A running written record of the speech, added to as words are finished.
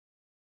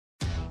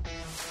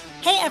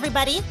Hey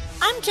everybody,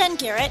 I'm Jen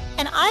Garrett,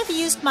 and I've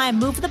used my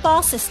Move the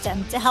Ball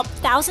system to help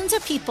thousands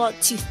of people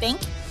to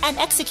think and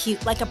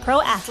execute like a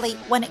pro athlete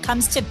when it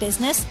comes to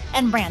business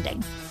and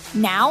branding.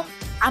 Now,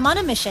 I'm on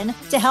a mission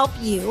to help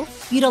you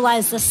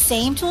utilize the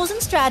same tools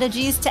and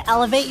strategies to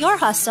elevate your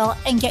hustle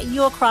and get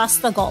you across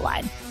the goal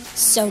line.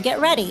 So get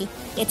ready.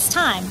 It's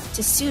time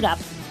to suit up,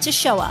 to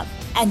show up,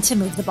 and to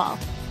move the ball.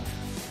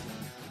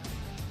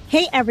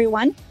 Hey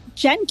everyone,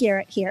 Jen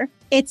Garrett here.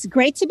 It's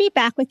great to be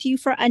back with you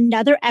for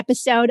another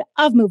episode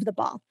of Move the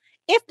Ball.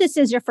 If this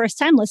is your first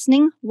time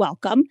listening,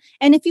 welcome.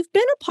 And if you've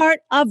been a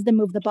part of the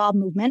Move the Ball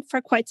movement for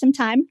quite some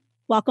time,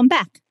 welcome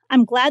back.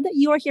 I'm glad that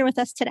you are here with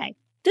us today.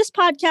 This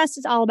podcast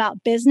is all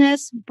about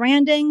business,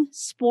 branding,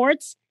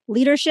 sports,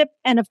 leadership,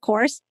 and of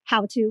course,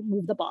 how to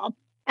move the ball.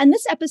 And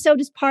this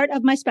episode is part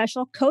of my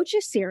special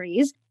Coaches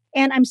series.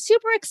 And I'm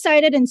super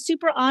excited and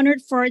super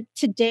honored for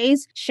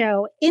today's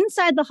show.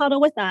 Inside the huddle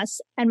with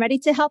us and ready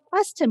to help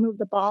us to move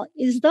the ball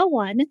is the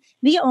one,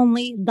 the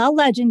only, the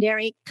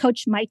legendary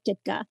Coach Mike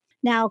Ditka.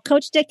 Now,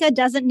 Coach Ditka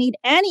doesn't need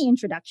any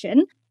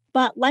introduction,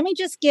 but let me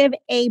just give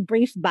a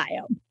brief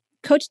bio.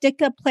 Coach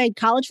Ditka played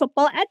college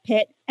football at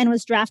Pitt and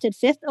was drafted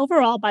 5th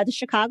overall by the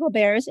Chicago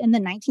Bears in the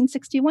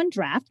 1961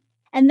 draft.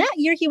 And that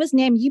year, he was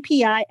named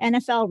UPI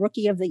NFL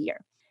Rookie of the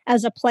Year.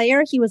 As a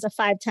player, he was a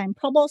 5-time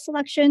Pro Bowl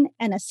selection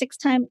and a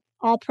 6-time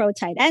All-Pro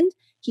tight end.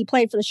 He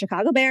played for the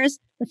Chicago Bears,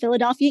 the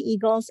Philadelphia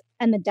Eagles,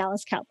 and the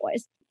Dallas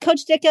Cowboys.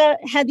 Coach Ditka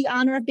had the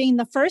honor of being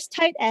the first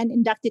tight end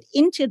inducted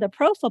into the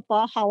Pro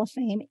Football Hall of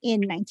Fame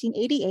in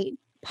 1988.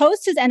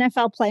 Post his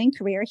NFL playing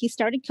career, he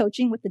started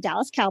coaching with the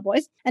Dallas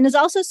Cowboys and has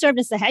also served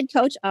as the head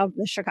coach of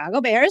the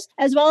Chicago Bears,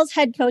 as well as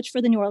head coach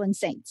for the New Orleans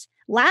Saints.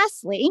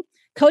 Lastly,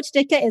 Coach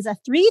Ditka is a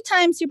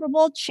 3-time Super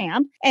Bowl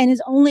champ and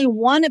is only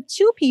one of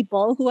 2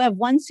 people who have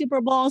won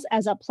Super Bowls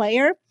as a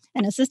player,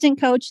 an assistant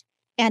coach,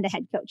 and a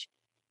head coach.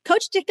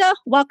 Coach Ditka,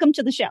 welcome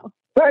to the show.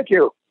 Thank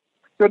you.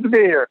 Good to be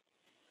here.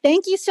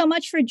 Thank you so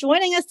much for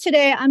joining us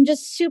today. I'm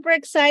just super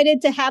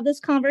excited to have this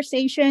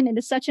conversation. It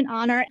is such an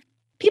honor.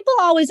 People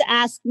always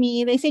ask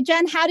me, they say,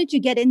 Jen, how did you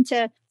get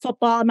into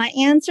football? And my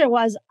answer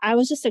was, I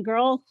was just a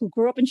girl who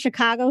grew up in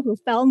Chicago, who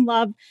fell in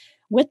love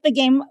with the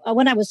game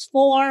when I was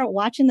 4,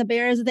 watching the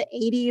Bears of the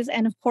 80s,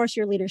 and of course,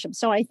 your leadership.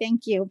 So I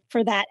thank you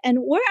for that. And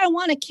where I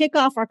want to kick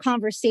off our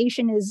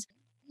conversation is,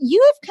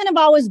 you have kind of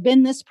always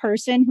been this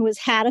person who has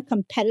had a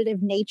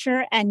competitive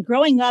nature. And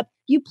growing up,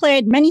 you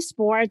played many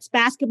sports,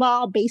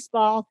 basketball,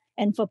 baseball,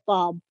 and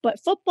football. But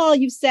football,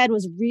 you said,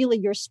 was really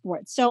your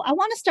sport. So I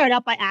want to start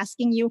out by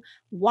asking you,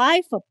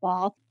 why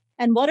football?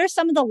 And what are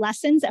some of the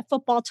lessons that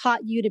football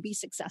taught you to be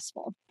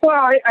successful?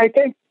 Well, I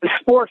think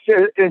sports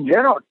in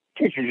general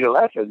teaches you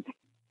lessons.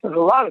 There's a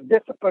lot of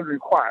discipline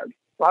required,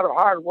 a lot of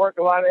hard work,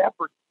 a lot of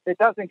effort. It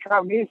doesn't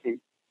come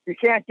easy. You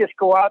can't just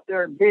go out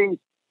there and be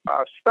a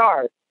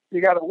star. You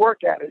got to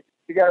work at it.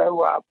 You got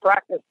to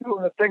practice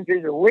doing the things that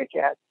you're weak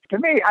at. To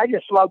me, I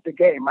just love the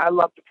game. I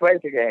love to play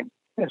the game.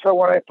 And so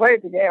when I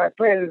played the game, I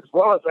played it as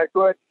well as I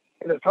could,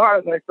 and as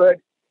hard as I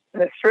could,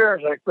 and as fair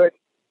as I could.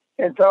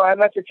 And so I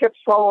let the chips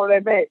fall where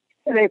they may,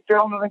 and they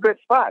fell in a good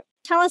spot.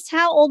 Tell us,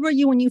 how old were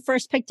you when you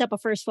first picked up a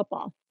first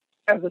football?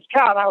 As a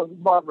child, I was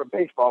more of a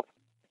baseball.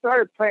 I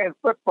started playing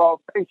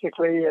football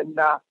basically, and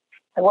I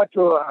went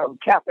to a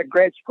Catholic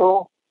grade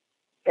school,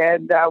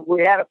 and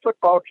we had a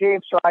football team.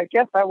 So I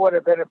guess I would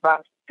have been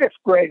about 5th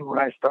grade when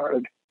I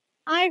started.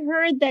 I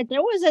heard that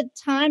there was a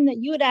time that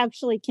you had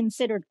actually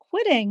considered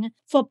quitting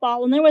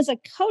football, and there was a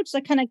coach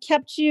that kind of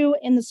kept you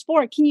in the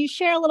sport. Can you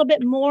share a little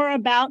bit more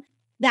about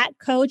that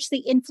coach, the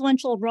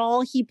influential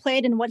role he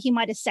played, and what he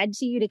might have said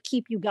to you to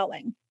keep you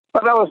going?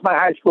 Well, that was my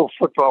high school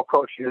football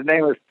coach. His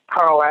name was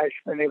Carl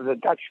Ashman. He was a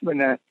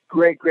Dutchman, a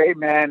great, great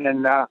man.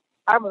 And I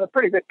was a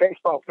pretty good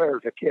baseball player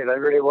as a kid. I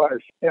really was.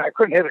 I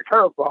couldn't hit a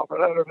curveball,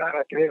 but other than that,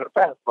 I could hit a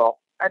fastball.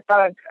 I thought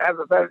I'd have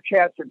a better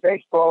chance in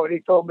baseball, and he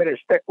told me to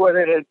stick with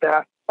it. And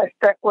I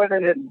stuck with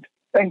it, and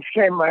things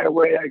came my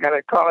way. I got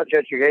a college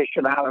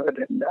education out of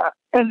it, and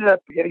ended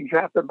up getting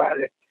drafted by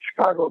the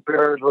Chicago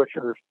Bears, which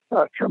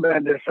was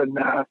tremendous. And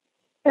I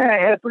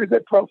had a pretty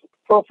good pro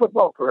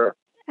football career.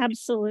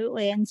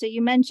 Absolutely. And so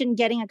you mentioned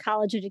getting a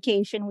college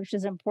education, which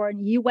is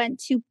important. You went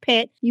to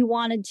Pitt. You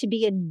wanted to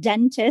be a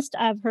dentist.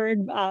 I've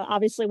heard,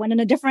 obviously went in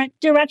a different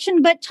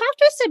direction. But talk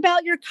to us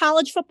about your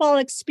college football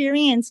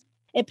experience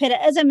at Pitt.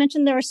 As I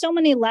mentioned, there are so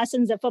many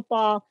lessons that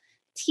football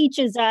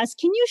teaches us.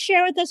 Can you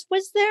share with us,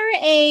 was there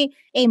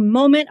a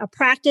moment, a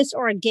practice,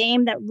 or a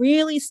game that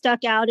really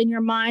stuck out in your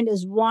mind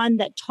as one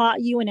that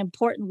taught you an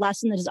important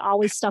lesson that has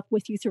always stuck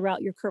with you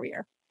throughout your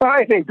career? Well,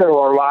 I think there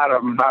were a lot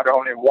of them, not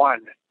only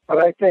one.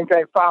 But I think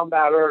I found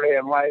out early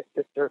in life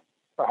that the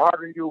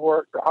harder you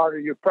work, the harder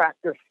you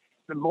practice,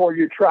 the more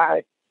you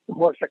try, the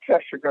more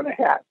success you're going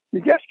to have. You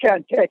just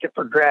can't take it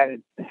for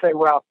granted and say,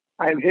 well,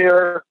 I'm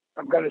here,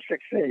 I'm going to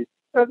succeed. It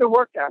doesn't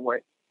work that way.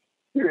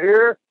 You're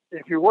here.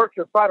 If you work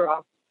your butt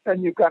off,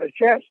 then you've got a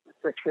chance to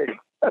succeed.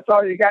 That's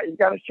all you got. You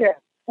got a chance.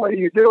 Whether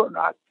you do or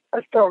not,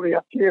 that's totally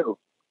up to you.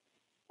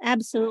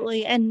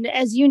 Absolutely. And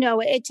as you know,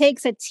 it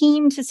takes a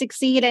team to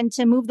succeed and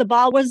to move the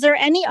ball. Was there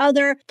any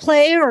other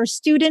player or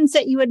students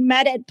that you had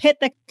met at Pitt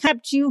that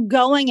kept you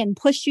going and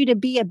pushed you to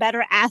be a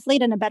better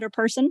athlete and a better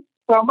person?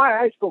 Well, my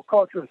high school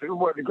coach was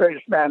the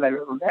greatest man I've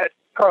ever met,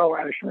 Carl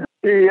Ashman.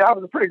 I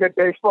was a pretty good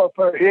baseball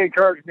player. He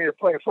encouraged me to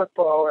play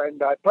football,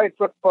 and I played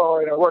football,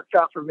 and it worked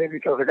out for me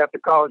because I got the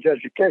college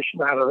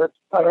education out of it.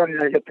 Not only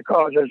did I get the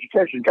college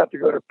education, got to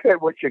go to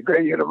Pitt, which is a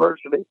great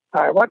university.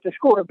 I went to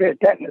school to be a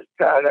dentist,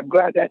 and I'm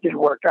glad that didn't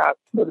work out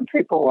with the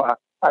people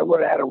I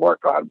would have had to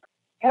work on.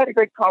 I had a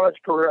great college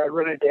career, I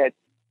really did.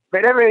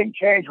 But everything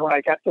changed when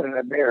I got to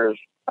the Bears.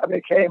 I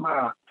became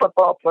a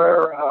football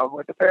player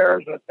with the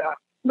Bears, and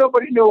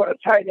nobody knew what a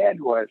tight end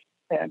was.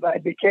 And I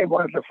became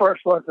one of the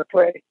first ones to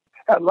play.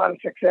 Had a lot of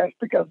success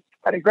because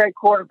I had a great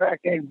quarterback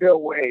named Bill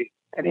Wade,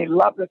 and he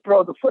loved to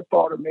throw the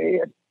football to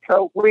me. And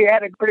so we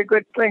had a pretty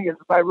good thing as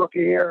my rookie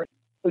year.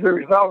 As a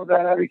result of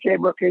that, I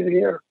became Rookie of the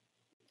Year.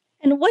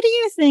 And what do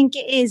you think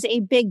is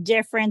a big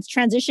difference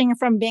transitioning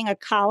from being a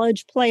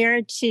college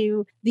player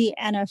to the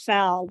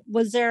NFL?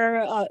 Was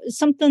there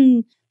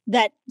something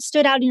that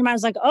stood out in your mind?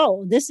 Was like,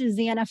 oh, this is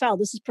the NFL.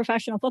 This is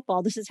professional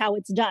football. This is how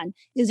it's done.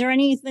 Is there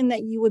anything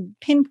that you would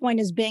pinpoint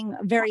as being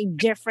very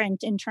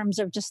different in terms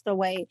of just the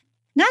way,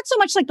 not so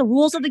much like the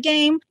rules of the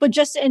game, but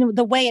just in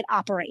the way it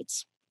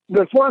operates?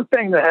 There's one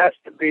thing that has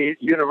to be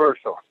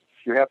universal.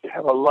 You have to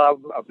have a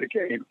love of the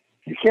game.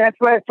 You can't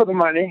play it for the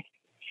money.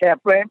 You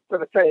can't play it for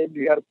the fame.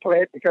 You got to play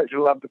it because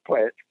you love to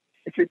play it.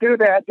 If you do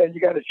that, then you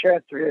got a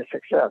chance to be a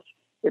success.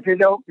 If you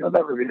don't, you'll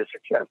never be a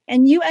success.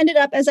 And you ended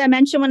up, as I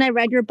mentioned when I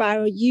read your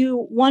bio,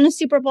 you won a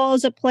Super Bowl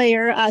as a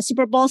player,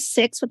 Super Bowl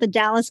VI with the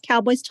Dallas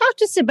Cowboys. Talk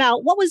to us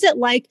about what was it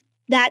like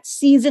that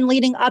season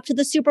leading up to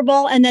the Super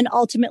Bowl and then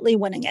ultimately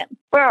winning it?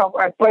 Well,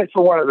 I played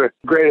for one of the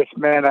greatest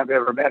men I've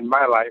ever met in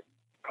my life,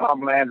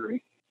 Tom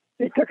Landry.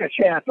 He took a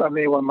chance on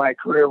me when my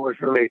career was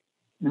really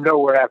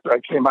nowhere after I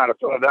came out of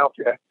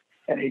Philadelphia.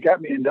 And he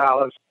got me in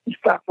Dallas. He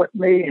stuck with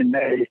me and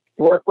he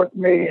worked with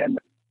me and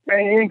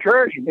he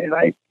encouraged me. And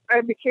I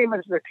became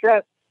a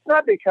success,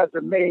 not because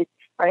of me.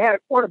 I had a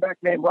quarterback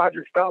named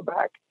Roger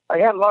Staubach. I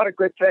had a lot of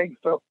good things,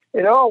 so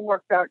it all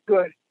worked out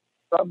good.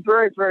 So I'm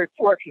very, very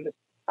fortunate.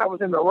 I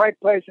was in the right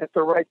place at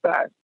the right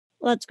time.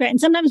 Well, that's great. And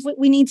sometimes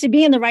we need to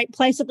be in the right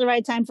place at the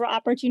right time for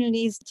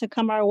opportunities to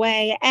come our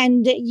way.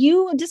 And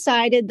you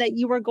decided that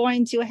you were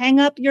going to hang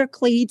up your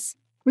cleats,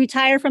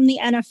 retire from the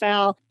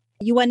NFL.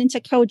 You went into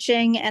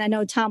coaching, and I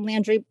know Tom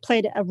Landry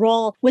played a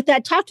role with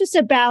that. Talk to us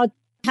about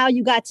how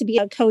you got to be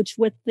a coach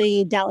with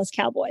the Dallas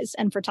Cowboys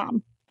and for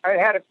Tom. I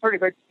had a pretty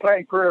good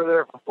playing career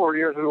there for 4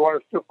 years. We won a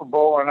Super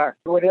Bowl, and I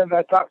went in and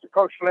I talked to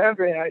Coach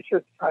Landry, and I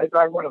said,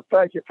 I want to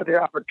thank you for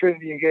the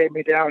opportunity you gave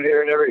me down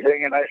here and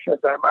everything. And I said,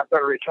 I'm not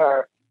going to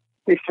retire.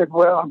 He said,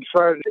 well, I'm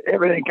sorry,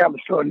 everything comes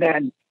to an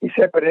end. He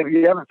said, but have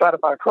you ever thought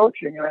about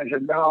coaching? And I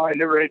said, no, I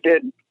never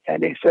did.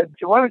 And he said,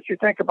 why don't you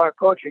think about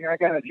coaching? I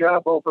got a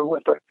job open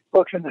with the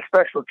books and the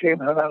special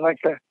teams, and I'd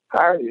like to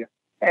hire you.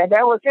 And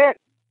that was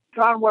it.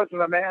 Tom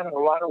wasn't a man of a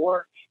lot of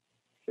words.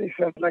 He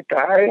said, I'd like to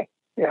hire you.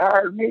 He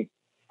hired me.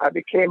 I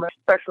became a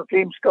special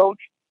teams coach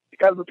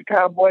because of the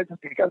Cowboys and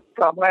because of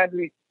Tom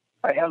Landry.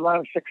 I had a lot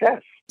of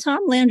success.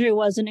 Tom Landry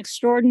was an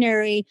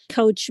extraordinary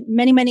coach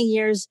many, many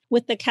years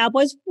with the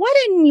Cowboys. What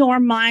in your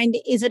mind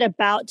is it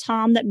about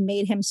Tom that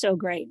made him so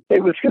great?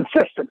 It was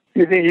consistent.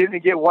 You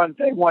didn't get one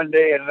thing one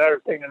day and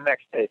another thing the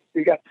next day.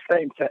 You got the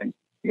same thing.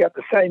 You got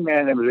the same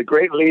man. He was a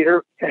great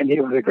leader, and he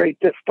was a great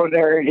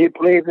disciplinarian. He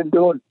believed in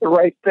doing the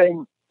right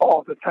thing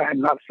all the time,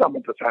 not some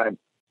of the time.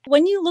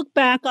 When you look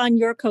back on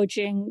your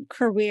coaching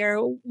career,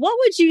 what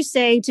would you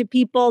say to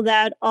people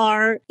that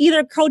are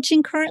either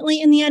coaching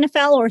currently in the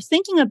NFL or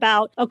thinking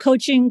about a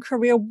coaching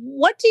career?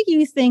 What do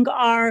you think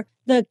are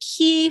the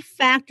key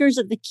factors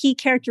or the key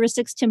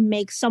characteristics to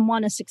make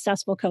someone a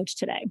successful coach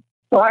today?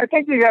 Well, I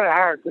think you got to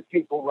hire good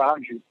people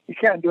around you. You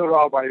can't do it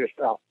all by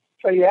yourself.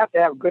 So you have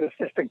to have good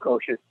assistant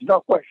coaches.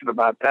 No question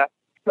about that.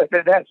 But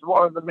that's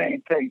one of the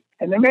main things.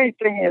 And the main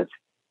thing is,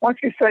 once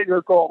you set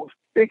your goals,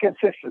 be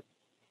consistent.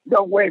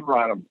 Don't waver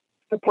on them.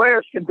 The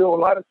players can do a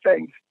lot of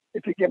things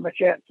if you give them a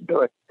chance to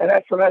do it. And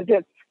that's what I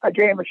did. I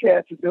gave them a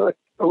chance to do it,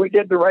 but we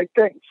did the right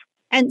things.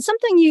 And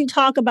something you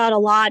talk about a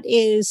lot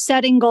is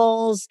setting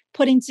goals,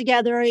 putting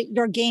together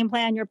your game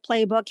plan, your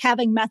playbook,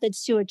 having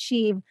methods to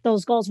achieve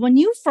those goals. When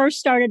you first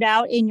started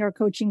out in your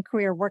coaching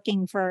career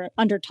working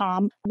under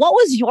Tom, what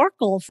was your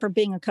goal for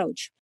being a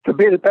coach? To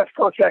be the best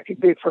coach I could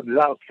be for the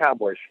Dallas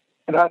Cowboys.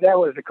 And that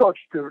was the coach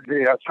to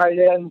the tight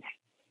ends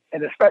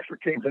and the special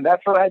teams. And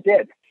that's what I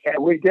did.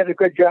 And we did a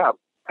good job.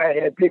 I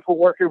had people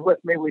working with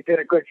me. We did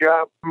a good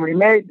job. We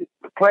made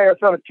the players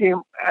on the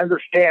team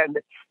understand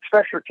that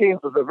special teams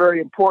was a very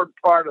important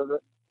part of the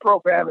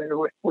program. And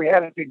we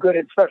had to be good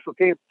in special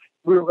teams.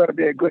 We were going to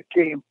be a good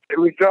team.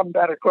 We drummed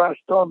that across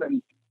them.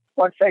 And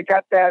once they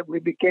got that, we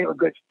became a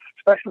good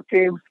special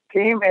teams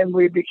team. And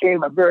we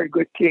became a very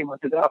good team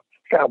with the Dallas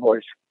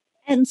Cowboys.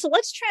 And so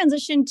let's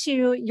transition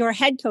to your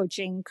head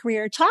coaching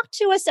career. Talk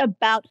to us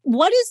about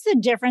what is the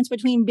difference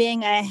between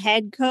being a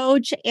head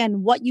coach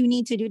and what you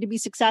need to do to be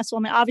successful.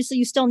 I mean, obviously,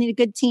 you still need a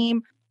good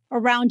team.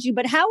 around you.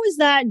 But how is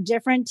that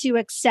different to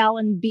excel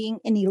in being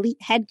an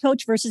elite head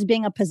coach versus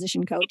being a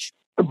position coach?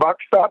 The buck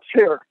stops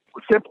here.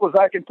 Simple as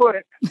I can put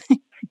it.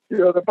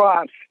 You're the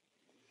boss.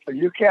 So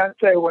you can't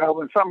say, well,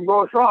 when something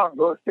goes wrong,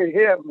 go see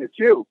him. It's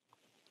you.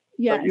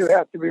 Yes. So you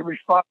have to be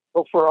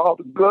responsible for all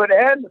the good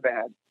and the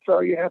bad.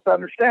 So you have to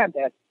understand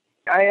that.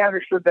 I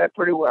understood that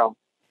pretty well.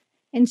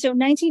 And so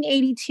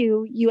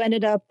 1982, you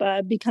ended up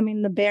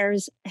becoming the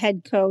Bears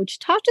head coach.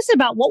 Talk to us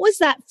about what was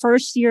that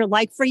first year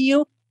like for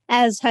you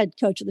as head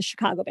coach of the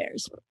Chicago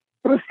Bears?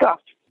 It was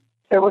tough.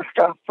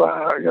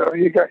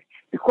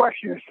 You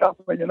question yourself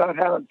when you're not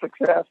having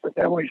success, but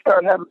then when you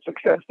start having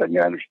success, then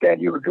you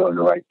understand you were doing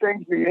the right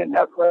things, but you didn't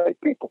have the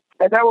right people.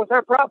 And that was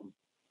our problem.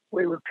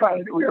 We were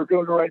doing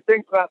the right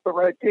things, not the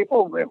right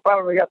people. And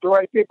finally, we got the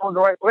right people in the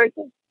right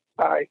places.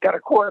 Got a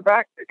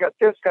quarterback, got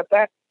this, got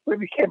that. We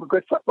became a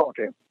good football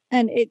team.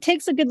 And it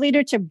takes a good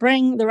leader to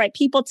bring the right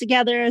people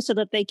together so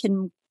that they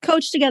can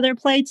coach together,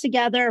 play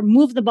together,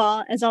 move the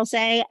ball, as I'll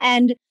say.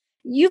 And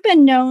you've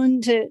been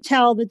known to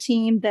tell the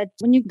team that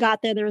when you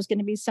got there was going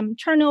to be some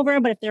turnover,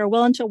 but if they're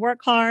willing to work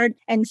hard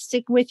and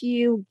stick with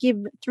you, give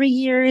 3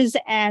 years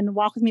and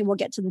walk with me, we'll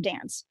get to the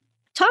dance.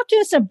 Talk to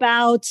us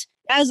about,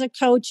 as a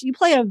coach, you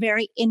play a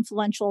very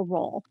influential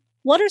role.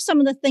 What are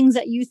some of the things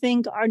that you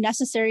think are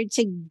necessary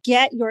to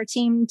get your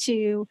team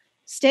to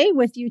stay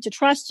with you, to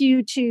trust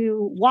you,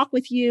 to walk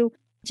with you,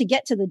 to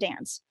get to the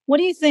dance? What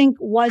do you think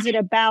was it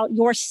about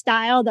your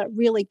style that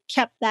really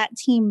kept that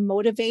team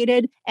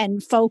motivated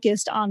and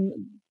focused on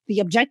the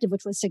objective,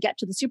 which was to get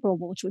to the Super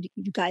Bowl, which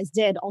you guys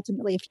did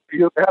ultimately?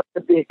 You have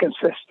to be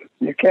consistent.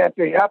 You can't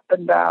be up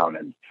and down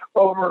and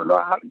over and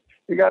out.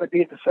 You got to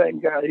be the same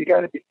guy. You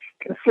got to be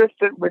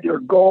consistent with your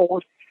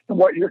goals and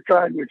what you're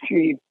trying to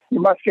achieve. You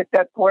must get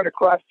that point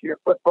across to your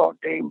football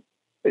team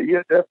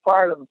that they're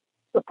part of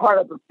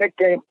the big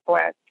game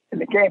plan, and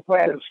the game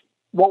plan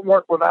won't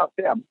work without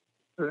them.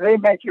 They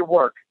make it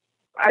work.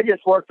 I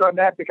just worked on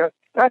that because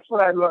that's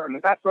what I learned.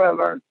 And that's what I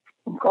learned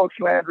from Coach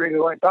Landry,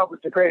 who I thought was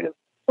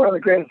one of the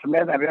greatest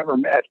men I've ever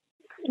met.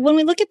 When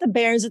we look at the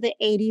Bears of the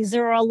 80s,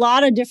 there were a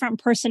lot of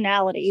different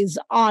personalities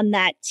on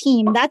that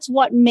team. That's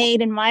what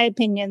made, in my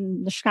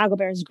opinion, the Chicago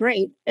Bears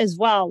great as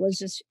well, was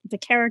just the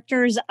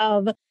characters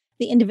of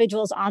the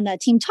individuals on that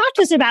team. Talk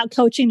to us about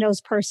coaching those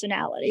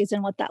personalities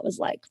and what that was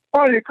like.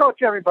 Well, you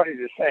coach everybody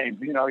the same.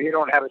 You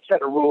don't have a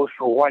set of rules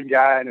for one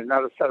guy and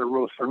another set of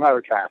rules for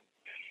another guy.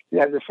 You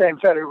have the same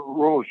set of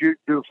rules you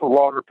do for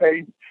Walter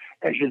Payton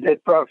as you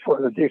did for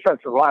the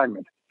defensive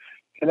lineman.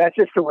 And that's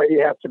just the way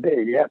you have to be.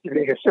 You have to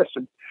be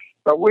consistent.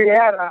 But we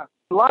had a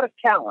lot of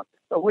talent,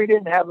 but we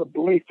didn't have a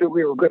belief that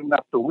we were good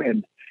enough to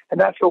win. And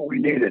that's what we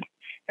needed.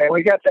 And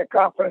we got that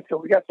confidence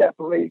and we got that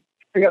belief.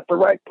 We got the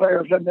right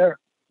players in there.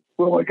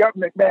 When we got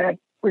McMahon,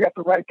 we got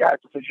the right guy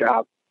for the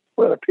job.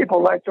 Whether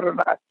people liked it or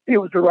not, he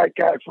was the right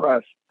guy for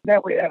us. Then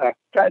we had a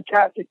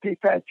fantastic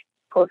defense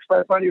coached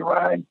by Buddy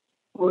Ryan,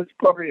 who was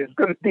probably as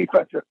good a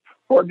defensive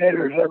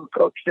coordinator as ever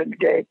coached in the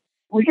game.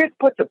 We just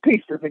put the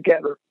pieces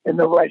together in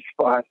the right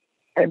spot.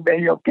 And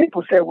then,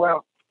 people say,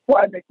 well,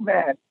 why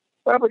McMahon?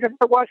 Well, because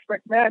I watched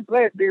McMahon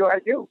play at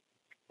BYU.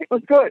 It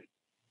was good.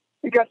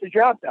 He got the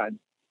job done.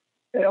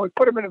 And we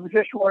put him in a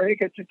position where he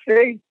could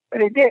succeed,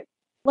 and he did.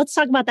 Let's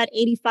talk about that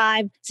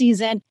 85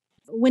 season.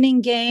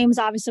 Winning games.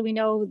 Obviously, we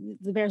know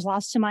the Bears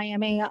lost to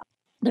Miami.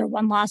 Their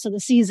one loss of the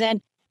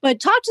season. But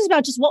talk to us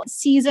about just what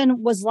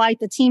season was like,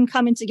 the team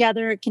coming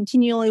together,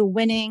 continually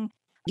winning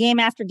game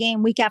after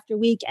game, week after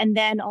week, and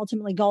then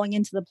ultimately going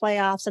into the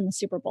playoffs and the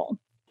Super Bowl.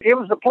 It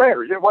was the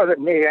players. It wasn't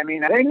me. I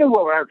mean, they knew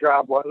what our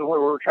job was and what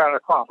we were trying to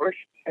accomplish,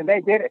 and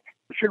they did it.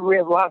 Should we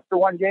have lost the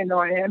one game to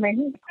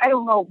Miami? I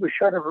don't know if we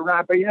should have or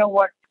not, but you know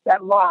what?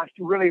 That loss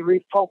really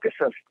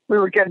refocused us. We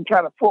were getting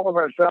kind of full of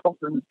ourselves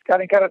and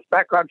kind of got us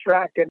back on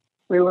track, and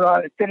we went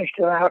on and finished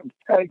it out and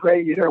had a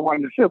great year and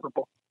won the Super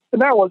Bowl.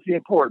 And that was the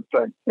important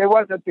thing. It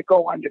wasn't to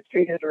go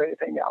undefeated or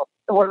anything else.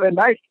 It would have been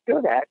nice to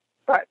do that,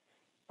 but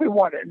we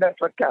won it, and that's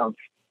what counts.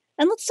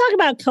 And let's talk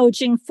about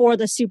coaching for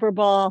the Super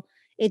Bowl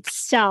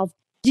itself.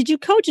 Did you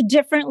coach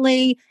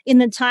differently in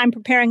the time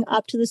preparing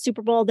up to the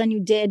Super Bowl than you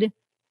did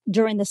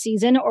during the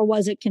season, or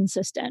was it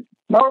consistent?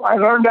 No, I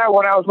learned that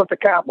when I was with the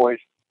Cowboys.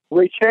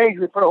 We changed.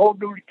 We put a whole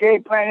new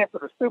game plan in for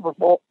the Super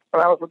Bowl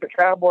when I was with the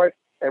Cowboys,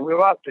 and we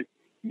lost the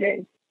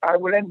game. I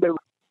went into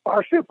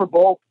our Super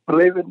Bowl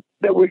believing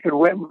that we could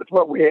win with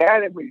what we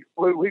had, and we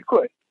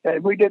could.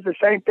 And we did the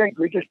same thing.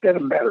 We just did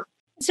them better.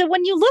 So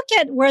when you look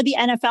at where the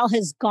NFL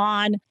has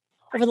gone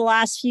over the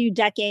last few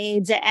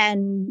decades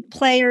and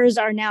players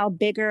are now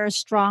bigger,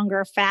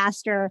 stronger,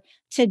 faster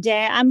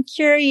today, I'm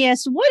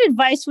curious, what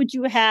advice would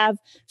you have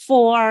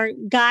for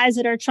guys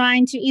that are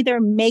trying to either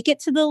make it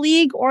to the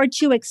league or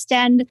to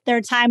extend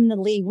their time in the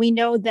league? We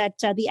know that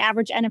the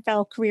average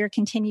NFL career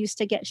continues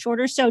to get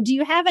shorter. So do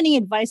you have any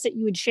advice that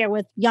you would share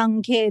with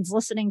young kids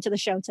listening to the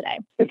show today?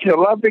 If you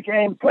love the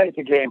game, play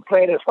the game.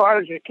 Play it as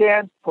hard as you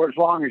can for as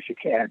long as you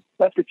can.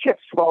 Let the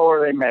chips fall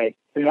where they may.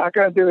 You're not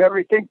going to do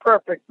everything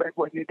perfect, but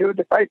when you do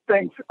the right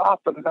things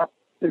often enough,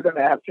 you're going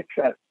to have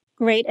success.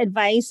 Great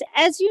advice.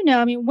 As you know,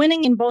 I mean,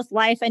 winning in both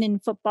life and in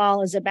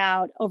football is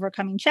about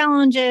overcoming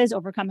challenges,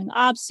 overcoming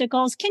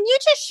obstacles. Can you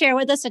just share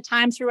with us a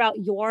time throughout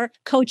your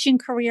coaching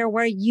career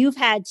where you've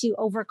had to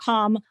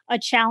overcome a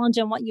challenge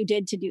and what you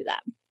did to do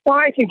that? Well,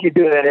 I think you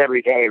do that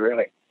every day,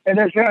 really. And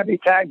there's going to be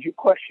times you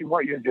question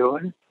what you're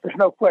doing. There's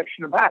no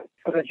question about it.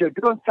 But as you're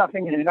doing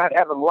something and you're not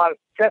having a lot of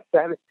success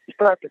at it, you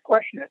start to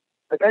question it.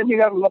 But then you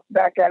got to look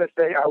back at it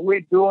and say, are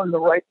we doing the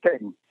right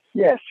thing?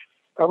 Yes.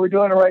 Are we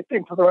doing the right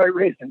thing for the right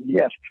reason?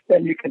 Yes.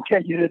 Then you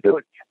continue to do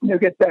it and you'll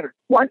get better.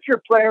 Once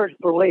your players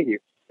believe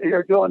that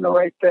you're doing the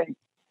right thing,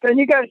 then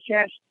you got a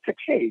chance to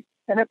succeed.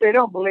 And if they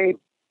don't believe,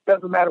 it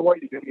doesn't matter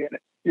what you do,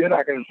 you're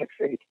not going to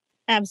succeed.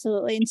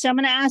 Absolutely. And so I'm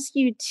going to ask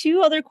you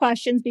two other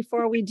questions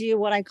before we do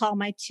what I call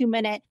my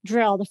 2-minute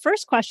drill. The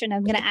first question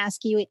I'm going to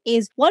ask you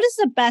is, what is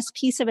the best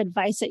piece of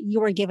advice that you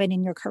were given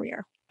in your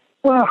career?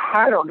 Well,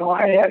 I don't know.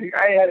 I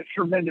had a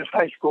tremendous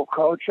high school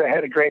coach. I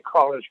had a great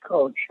college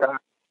coach.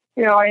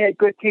 I had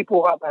good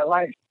people in my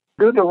life.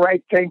 Do the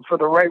right thing for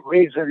the right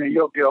reason and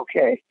you'll be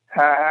okay.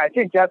 I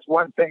think that's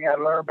one thing I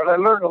learned, but I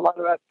learned a lot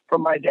of that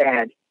from my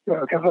dad.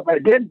 Because if I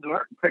didn't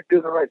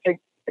do the right thing,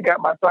 I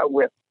got my butt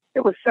whipped.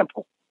 It was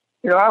simple.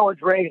 I was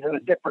raised in a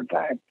different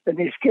time than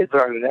these kids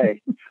are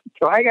today.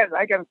 So I got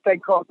a thing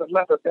called the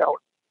leather belt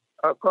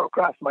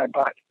across my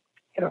butt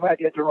if I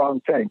did the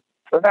wrong thing.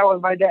 So that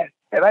was my dad.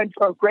 And I'm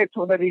so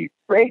grateful that he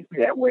raised me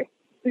that way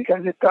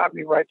because it taught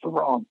me right from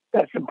wrong.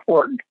 That's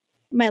important.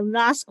 My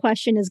last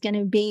question is going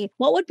to be,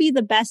 what would be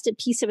the best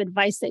piece of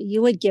advice that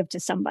you would give to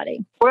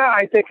somebody? Well,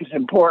 I think it's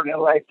important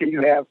in life that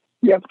you have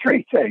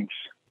three things.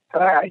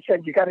 I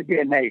said you got to be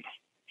an ace.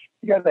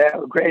 You got to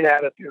have a great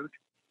attitude.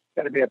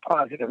 Got to be a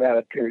positive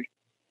attitude.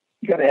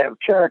 You got to have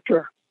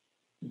character,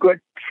 good,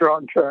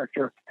 strong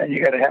character, and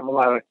you got to have a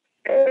lot of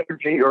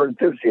energy or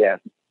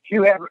enthusiasm. If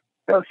you have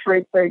those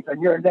three things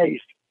and you're an ace,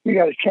 you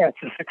got a chance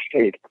to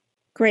succeed.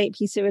 Great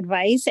piece of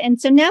advice. And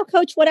so now,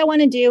 Coach, what I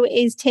want to do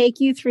is take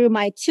you through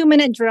my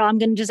 2-minute drill. I'm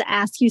going to just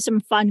ask you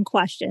some fun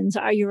questions.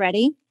 Are you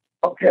ready?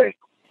 Okay.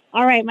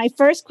 All right. My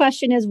first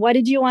question is, what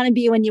did you want to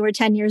be when you were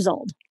 10 years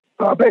old?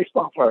 A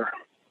baseball player.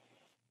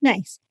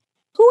 Nice.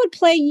 Who would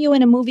play you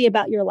in a movie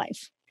about your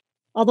life?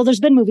 Although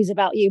there's been movies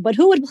about you, but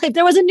who would play? If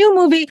there was a new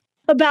movie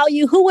about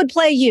you, who would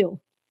play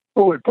you?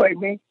 Who would play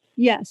me?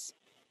 Yes.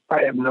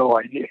 I have no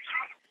idea.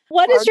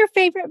 What is your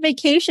favorite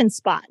vacation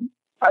spot?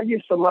 I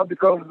used to love to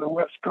go to the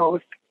West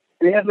Coast.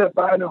 We ended up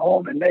buying a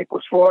home in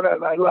Naples, Florida,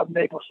 and I love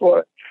Naples,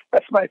 Florida.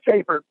 That's my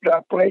favorite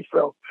place.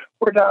 So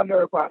we're down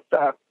there about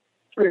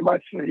 3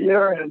 months of the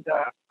year, and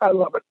I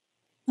love it.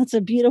 That's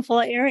a beautiful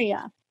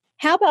area.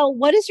 How about,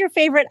 what is your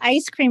favorite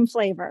ice cream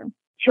flavor?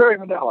 Cherry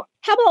vanilla.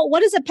 How about,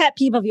 what is a pet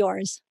peeve of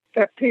yours?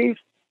 Pet peeve?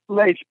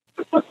 Lazy.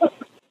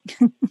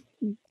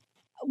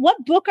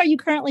 What book are you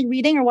currently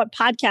reading or what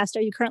podcast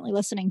are you currently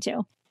listening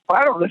to?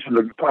 I don't listen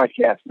to the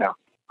podcast now.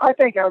 I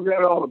think I've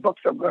read all the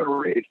books I'm going to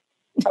read.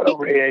 I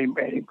don't read any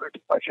books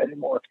much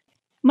anymore.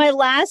 My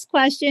last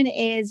question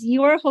is,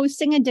 you are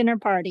hosting a dinner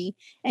party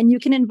and you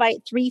can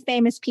invite 3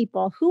 famous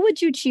people. Who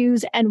would you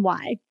choose and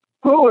why?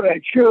 Who would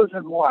I choose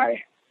and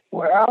why?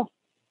 Well,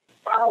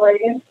 Ronald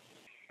Reagan.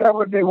 That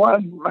would be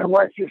one. My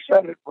wife just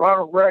said it,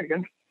 Ronald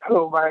Reagan,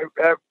 whom I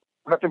have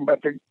nothing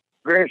but the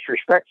greatest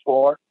respect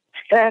for.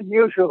 Stan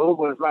Musial, who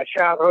was my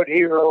childhood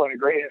hero and the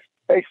greatest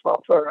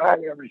baseball player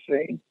I've ever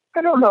seen.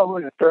 I don't know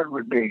who the third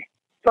would be.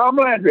 Tom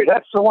Landry,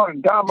 that's the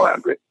one, Tom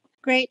Landry.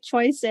 Great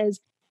choices.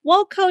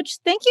 Well, Coach,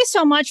 thank you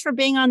so much for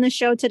being on the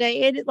show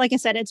today. Like I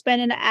said, it's been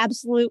an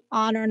absolute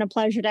honor and a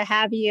pleasure to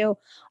have you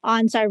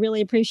on, so I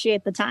really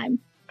appreciate the time.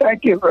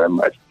 Thank you very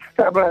much.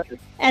 God bless you.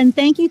 And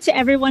thank you to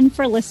everyone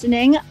for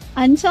listening.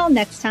 Until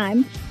next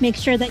time, make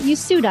sure that you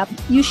suit up,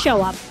 you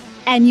show up,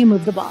 and you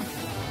move the ball.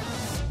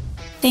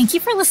 Thank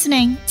you for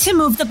listening to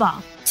Move the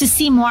Ball. To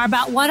see more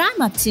about what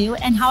I'm up to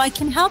and how I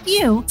can help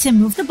you to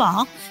move the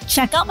ball,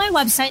 check out my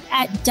website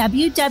at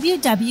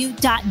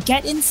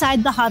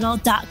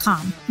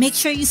www.getinsidethehuddle.com. Make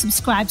sure you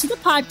subscribe to the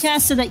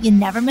podcast so that you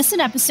never miss an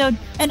episode,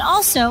 and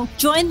also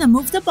join the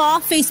Move the Ball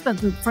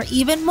Facebook group for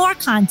even more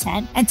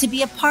content and to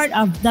be a part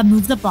of the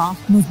Move the Ball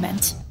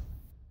movement.